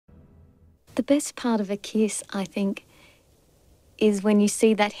The best part of a kiss, I think, is when you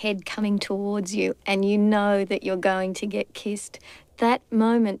see that head coming towards you and you know that you're going to get kissed. That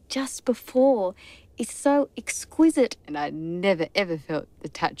moment just before is so exquisite. And I never, ever felt the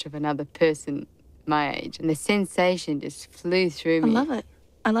touch of another person my age. And the sensation just flew through me. I love it.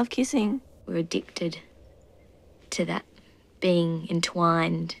 I love kissing. We're addicted to that, being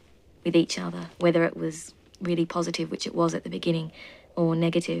entwined with each other, whether it was really positive, which it was at the beginning, or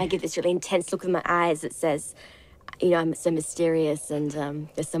negative. I get this really intense look in my eyes that says, you know, I'm so mysterious and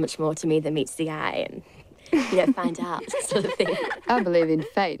there's so much more to me than meets the eye and, you know, find out sort of thing. I believe in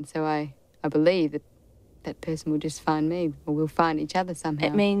fate, so I believe that that person will just find me, or we'll find each other somehow.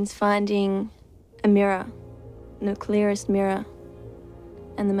 It means finding a mirror, the clearest mirror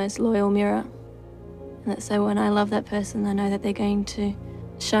and the most loyal mirror. And that so when I love that person, I know that they're going to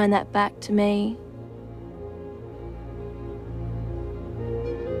shine that back to me